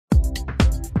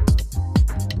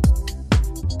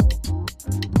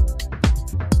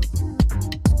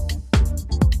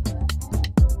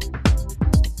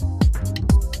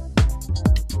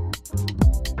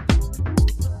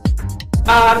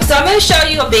So I'm going to show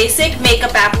you a basic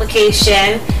makeup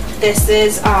application. This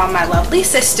is my lovely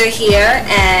sister here,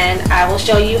 and I will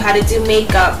show you how to do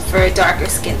makeup for darker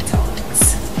skin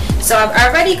tones. So I've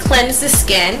already cleansed the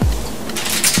skin,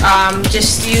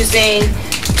 just using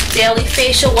daily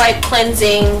facial wipe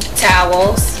cleansing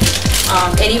towels.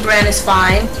 Any brand is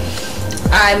fine.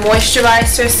 I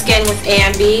moisturized her skin with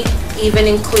Ambi, even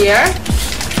and clear.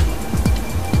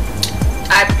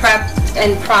 I prepped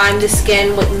and primed the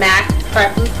skin with MAC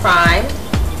Prep and Prime.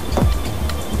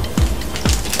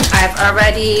 I've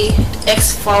already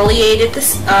exfoliated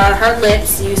her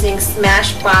lips using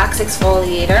Smashbox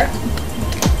exfoliator,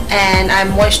 and I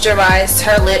moisturized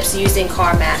her lips using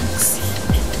Carmax.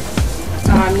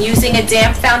 I'm using a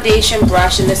damp foundation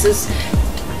brush, and this is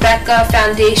Becca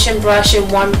foundation brush in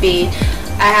 1B.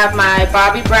 I have my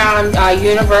Bobbi Brown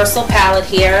Universal palette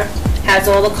here. Has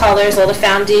all the colors, all the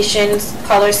foundations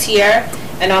colors here,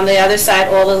 and on the other side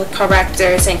all the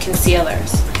correctors and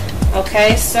concealers.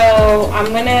 Okay, so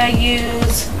I'm gonna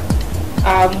use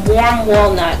warm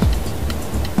walnut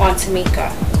on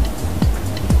Tamika.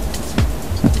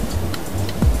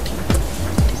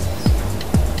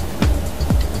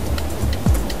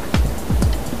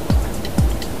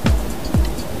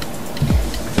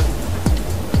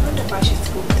 I wonder if I should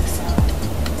scoop this out.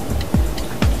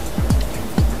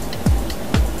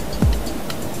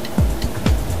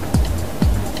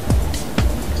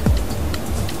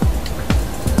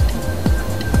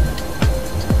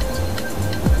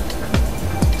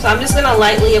 So I'm just going to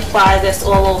lightly apply this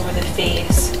all over the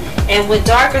face. And with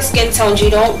darker skin tones,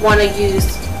 you don't want to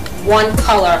use one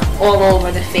color all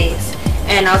over the face.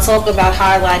 And I'll talk about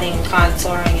highlighting and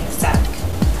contouring in a sec.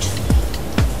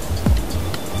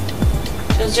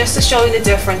 So just to show you the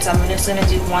difference, I'm just going to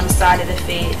do one side of the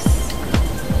face.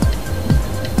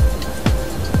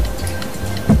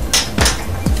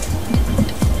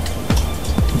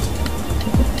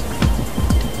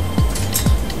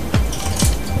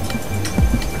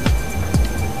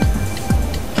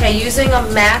 Okay, using a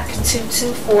MAC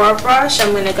 224 brush,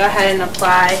 I'm going to go ahead and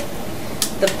apply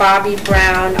the Bobbi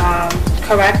Brown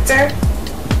corrector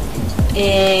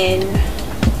in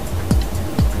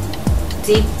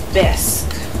Deep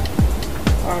Bisque,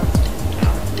 or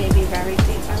maybe very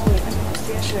deep. I don't even know.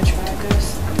 See, I should have tried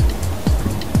this.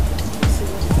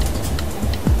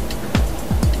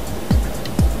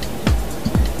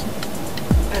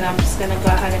 And I'm just going to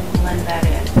go ahead and blend that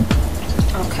in.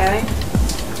 Okay,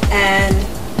 and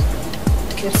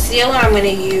concealer I'm going to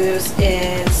use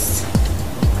is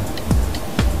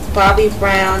Bobbi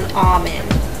Brown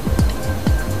Almond.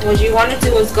 What you want to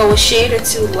do is go a shade or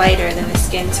two lighter than the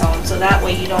skin tone, so that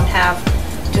way you don't have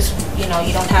just, you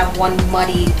don't have one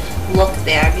muddy look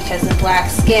there, because in black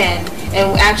skin,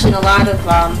 and actually in a lot of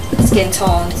skin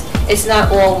tones, it's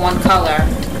not all one color.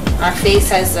 Our face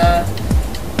has a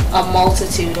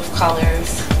multitude of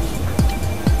colors.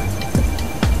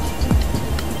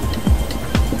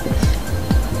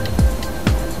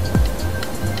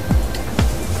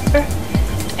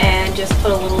 And just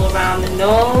put a little around the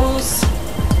nose,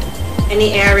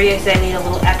 any areas that need a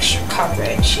little extra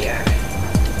coverage here.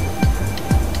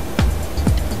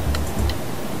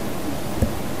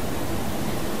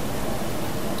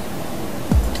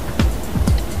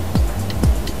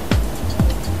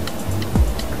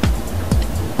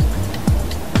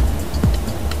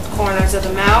 Corners of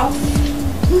the mouth.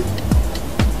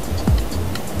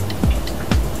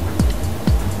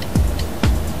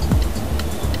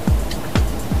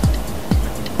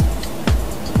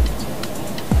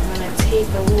 Take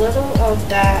a little of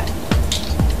that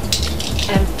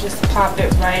and just pop it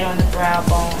right on the brow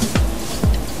bone.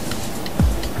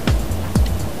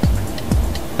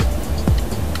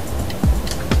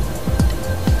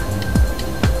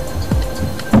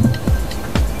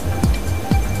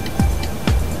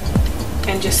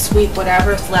 And just sweep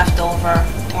whatever's left over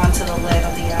onto the lid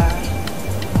of the eye.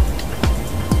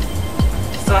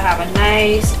 So I have a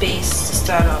nice base to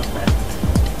start off with.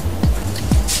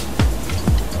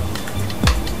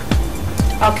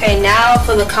 Okay, now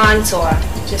for the contour,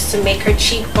 just to make her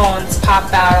cheekbones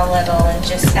pop out a little and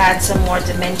just add some more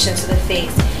dimension to the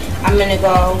face. I'm going to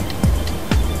go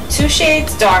 2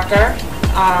 shades darker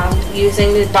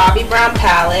using the Bobbi Brown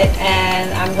palette,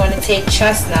 and I'm going to take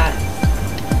Chestnut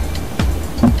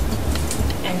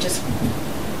and just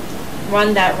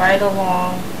run that right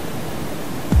along,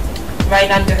 right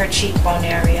under her cheekbone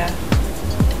area.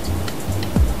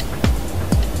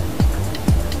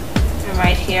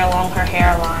 Right here along her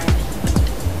hairline.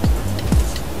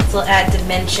 This will add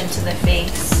dimension to the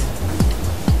face.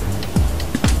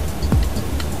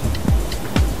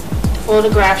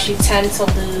 Photographs, you tend to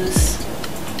lose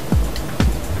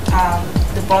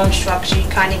the bone structure, you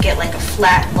kind of get like a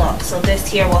flat look. So this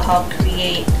here will help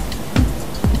create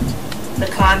the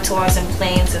contours and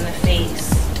planes in the face.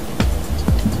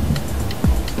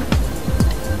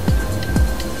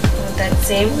 With that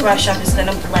same brush, I'm just going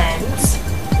to blend.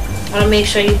 I want to make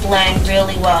sure you blend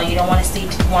really well. You don't want to see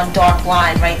one dark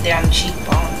line right there on the cheekbone.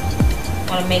 You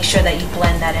want to make sure that you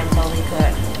blend that in really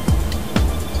good.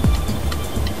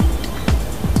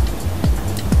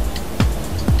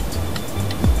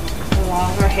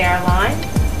 Along her hairline.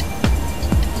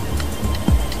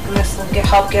 And this will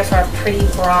help give her a pretty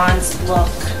bronzed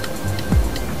look.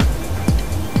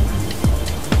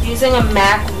 Using a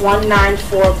MAC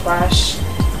 194 brush.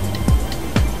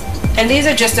 And these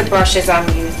are just the brushes I'm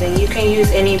using. You can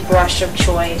use any brush of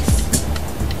choice.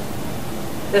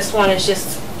 This one is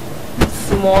just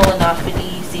small enough and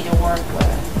easy to work with.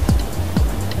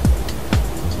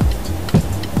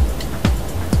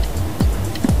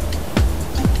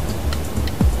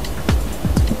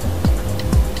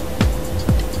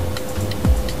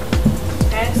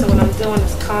 Okay, so what I'm doing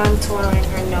is contouring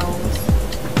her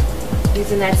nose.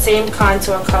 Using that same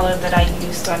contour color that I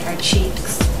used on her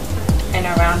cheeks and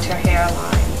around her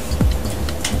hairline.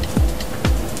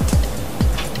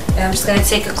 And I'm just going to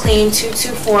take a clean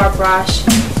 224 brush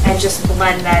and just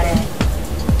blend that in.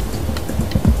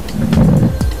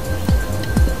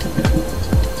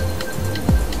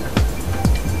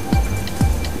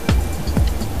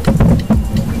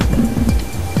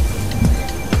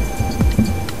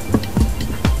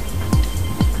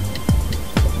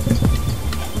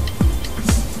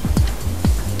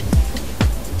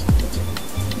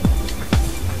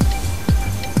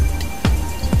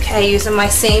 Okay, using my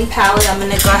same palette, I'm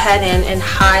going to go ahead and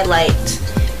highlight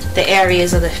the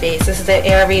areas of the face. This is the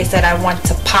areas that I want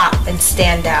to pop and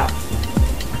stand out.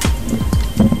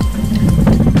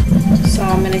 So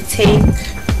I'm going to take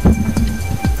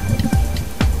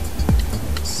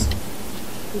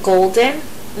golden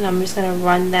and I'm just going to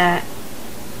run that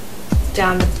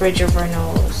down the bridge of her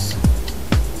nose.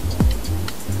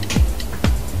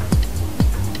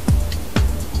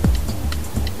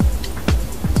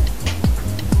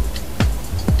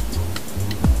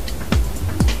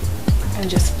 And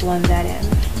just blend that in.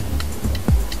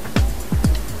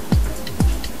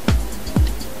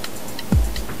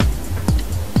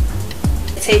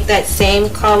 Take that same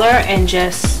color and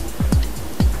just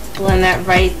blend that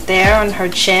right there on her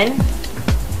chin.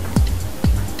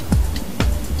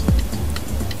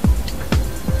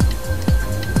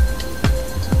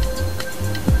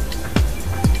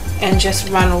 And just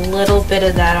run a little bit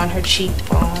of that on her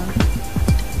cheekbone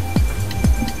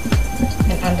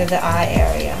and under the eye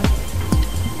area.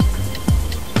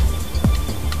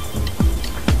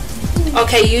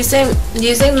 Okay, using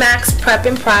MAC's Prep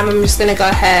and Prime, I'm just going to go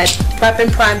ahead, Prep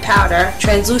and Prime powder,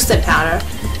 translucent powder.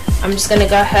 I'm just going to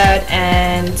go ahead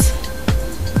and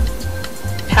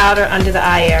powder under the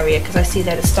eye area because I see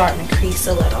that it's starting to crease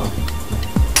a little.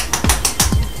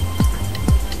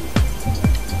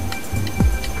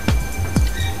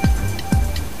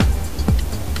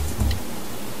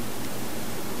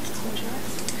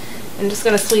 I'm just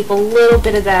going to sweep a little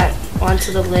bit of that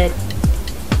onto the lid.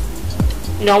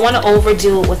 You don't want to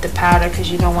overdo it with the powder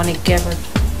because you don't want to give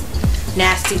a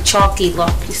nasty chalky look.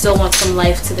 You still want some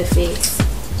life to the face.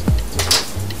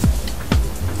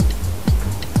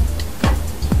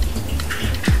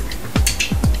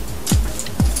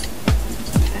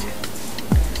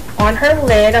 Okay. On her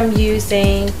lid, I'm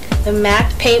using the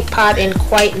MAC Paint Pot in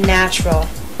Quite Natural.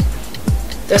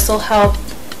 This will help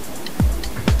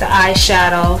the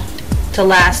eyeshadow to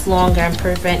last longer and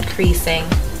prevent creasing.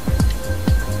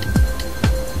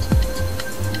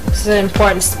 This is an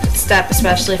important step,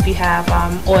 especially if you have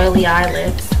oily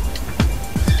eyelids.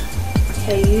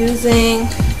 Okay, using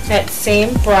that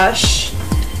same brush,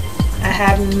 I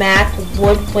have MAC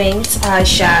Wood Wings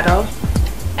eyeshadow,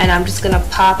 and I'm just going to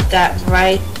pop that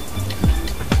right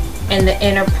in the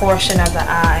inner portion of the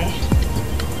eye.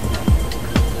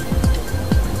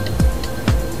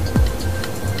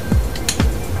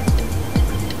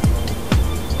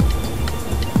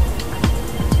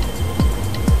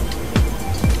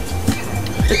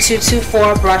 The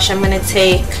 224 brush, I'm going to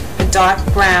take a dark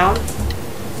brown,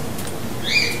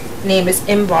 name is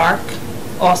Embark,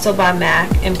 also by MAC,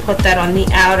 and put that on the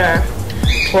outer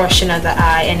portion of the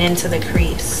eye and into the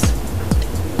crease.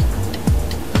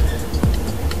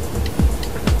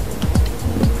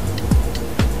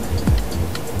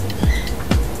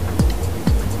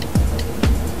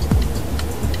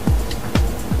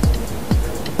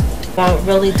 Want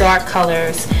really dark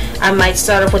colors, I might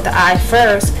start off with the eye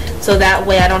first, so that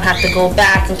way I don't have to go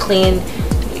back and clean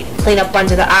clean up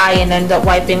under the eye and end up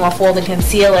wiping off all the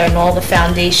concealer and all the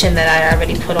foundation that I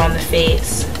already put on the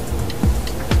face.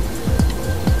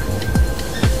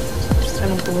 Just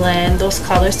gonna blend those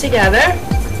colors together.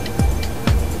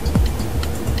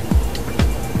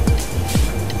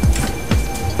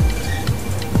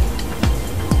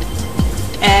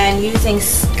 And using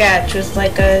Sketch with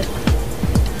like a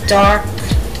dark,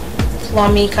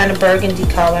 plummy kind of burgundy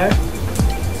color,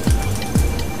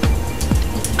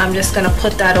 I'm just going to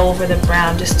put that over the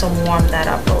brown just to warm that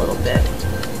up a little bit.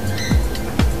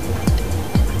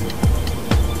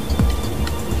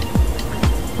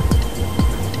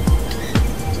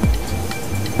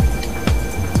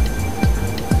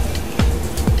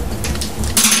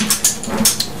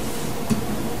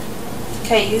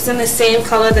 Okay, using the same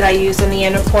color that I used on the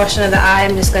inner portion of the eye,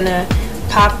 I'm just going to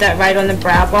pop that right on the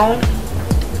brow bone.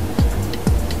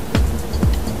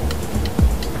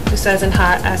 Just as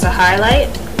a highlight.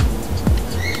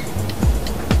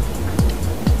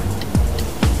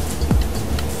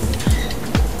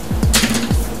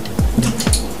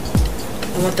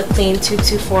 And with the clean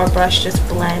 224 brush, just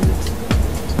blend.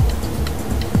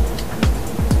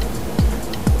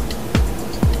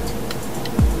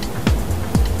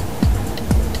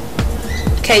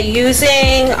 Okay,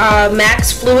 using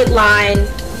Max Fluid Line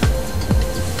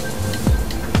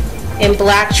in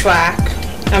Black Track,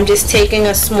 I'm just taking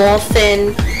a small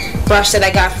thin brush that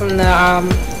I got from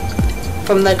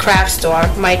the craft store,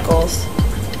 Michael's,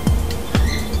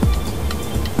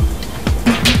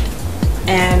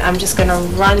 and I'm just gonna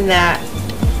run that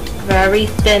very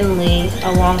thinly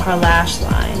along her lash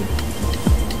line.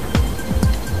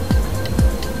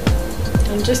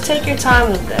 And just take your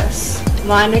time with this.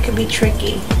 Liner can be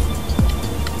tricky.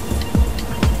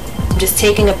 I'm just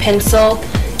taking a pencil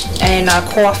and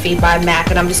Coffee by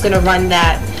MAC, and I'm just going to run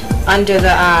that under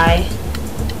the eye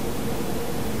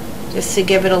just to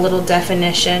give it a little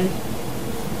definition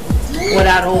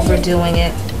without overdoing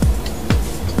it.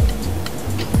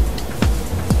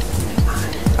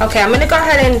 Okay, I'm going to go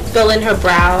ahead and fill in her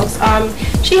brows.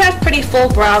 She has pretty full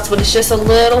brows, but it's just a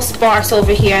little sparse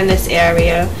over here in this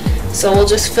area. So we'll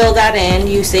just fill that in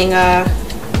using a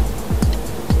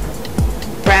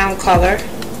brown color.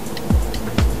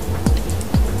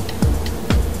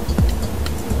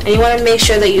 And you want to make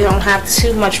sure that you don't have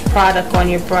too much product on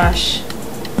your brush.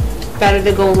 Better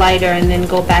to go lighter and then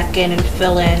go back in and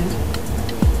fill in.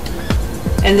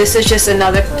 And this is just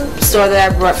another store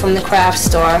that I brought from the craft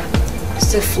store.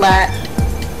 Just a flat,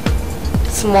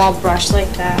 small brush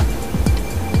like that.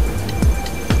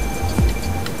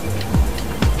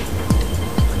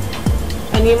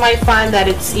 And you might find that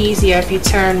it's easier if you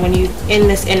turn, when you in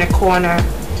this inner corner,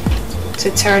 to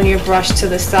turn your brush to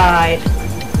the side.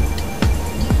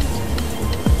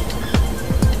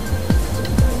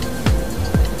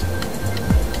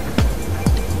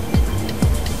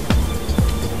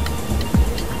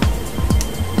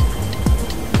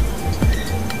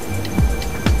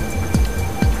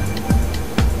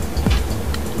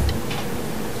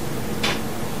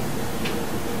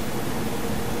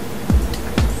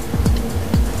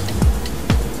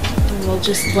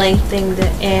 Just lengthening the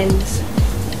ends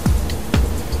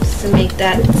just to make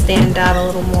that stand out a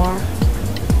little more.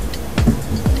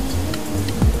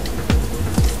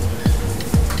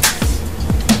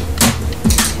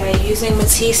 Okay, using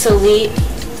Matisse Elite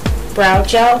brow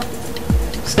gel,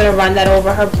 just going to run that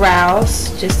over her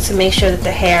brows just to make sure that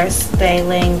the hairs stay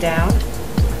laying down.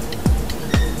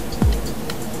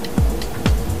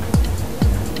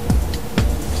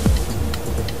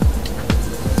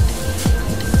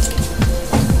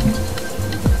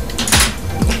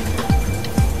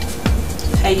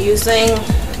 Using,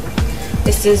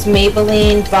 this is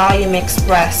Maybelline Volume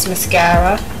Express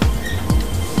mascara.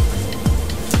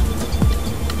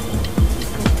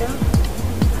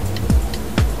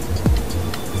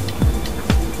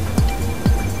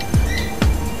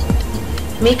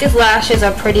 Mika's lashes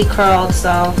are pretty curled,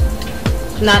 so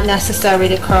not necessary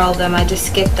to curl them. I just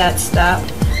skip that step.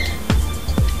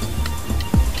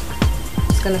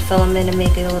 Just gonna fill them in and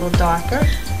make it a little darker.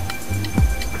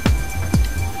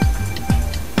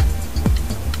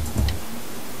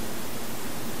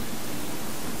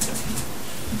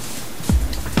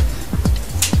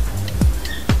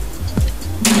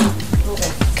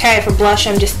 Okay, for blush,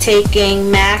 I'm just taking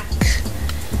MAC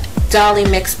Dolly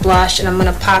Mix blush, and I'm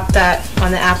going to pop that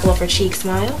on the apple of her cheek,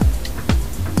 smile.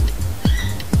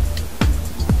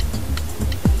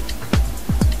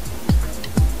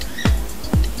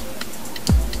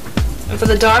 And for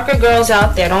the darker girls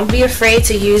out there, don't be afraid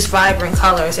to use vibrant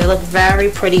colors. They look very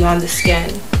pretty on the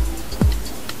skin.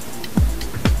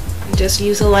 Just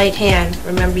use a light hand.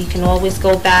 Remember, you can always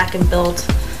go back and build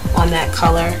on that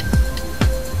color.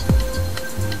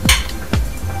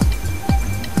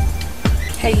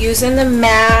 Okay, using the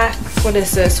MAC, what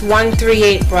is this,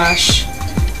 138 brush.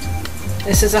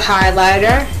 This is a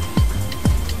highlighter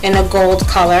in a gold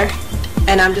color,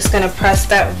 and I'm just going to press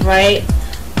that right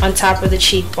on top of the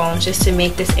cheekbones just to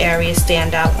make this area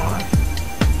stand out more.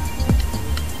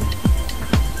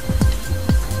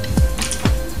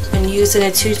 And using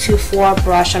a 224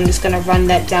 brush, I'm just going to run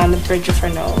that down the bridge of her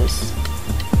nose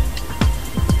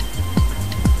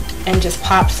and just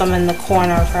pop some in the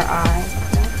corner of her eye.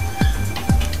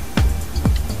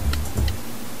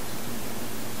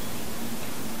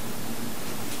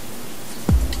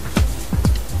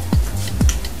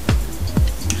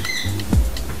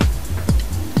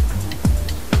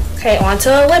 Okay, onto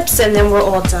the lips, and then we're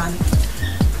all done.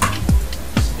 I'm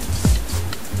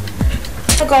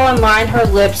going to go and line her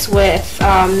lips with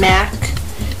MAC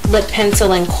lip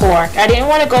pencil and cork. I didn't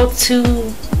want to go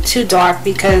too dark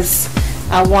because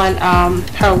I want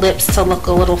her lips to look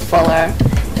a little fuller,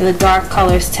 and the dark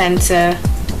colors tend to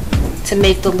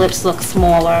make the lips look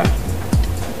smaller.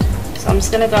 So I'm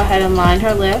just going to go ahead and line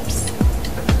her lips.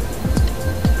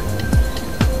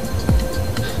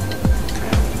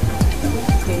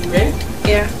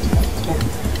 Yeah.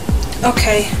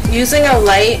 Okay, using a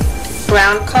light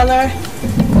brown color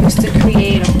just to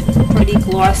create a pretty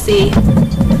glossy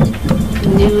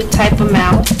nude type of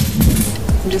mouth.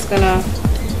 I'm just gonna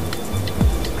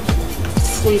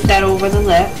sweep that over the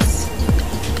lips.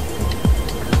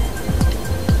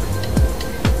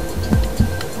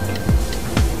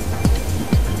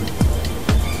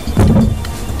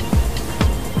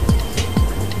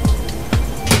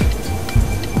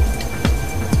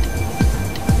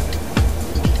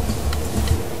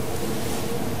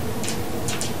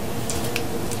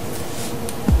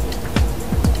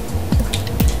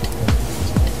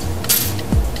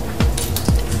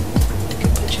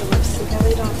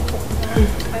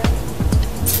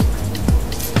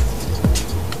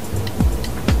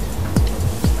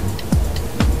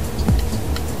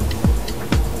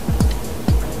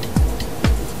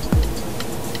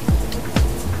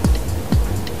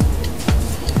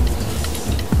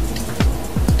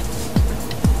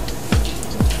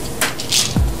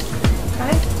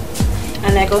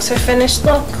 And there goes her finished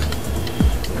look.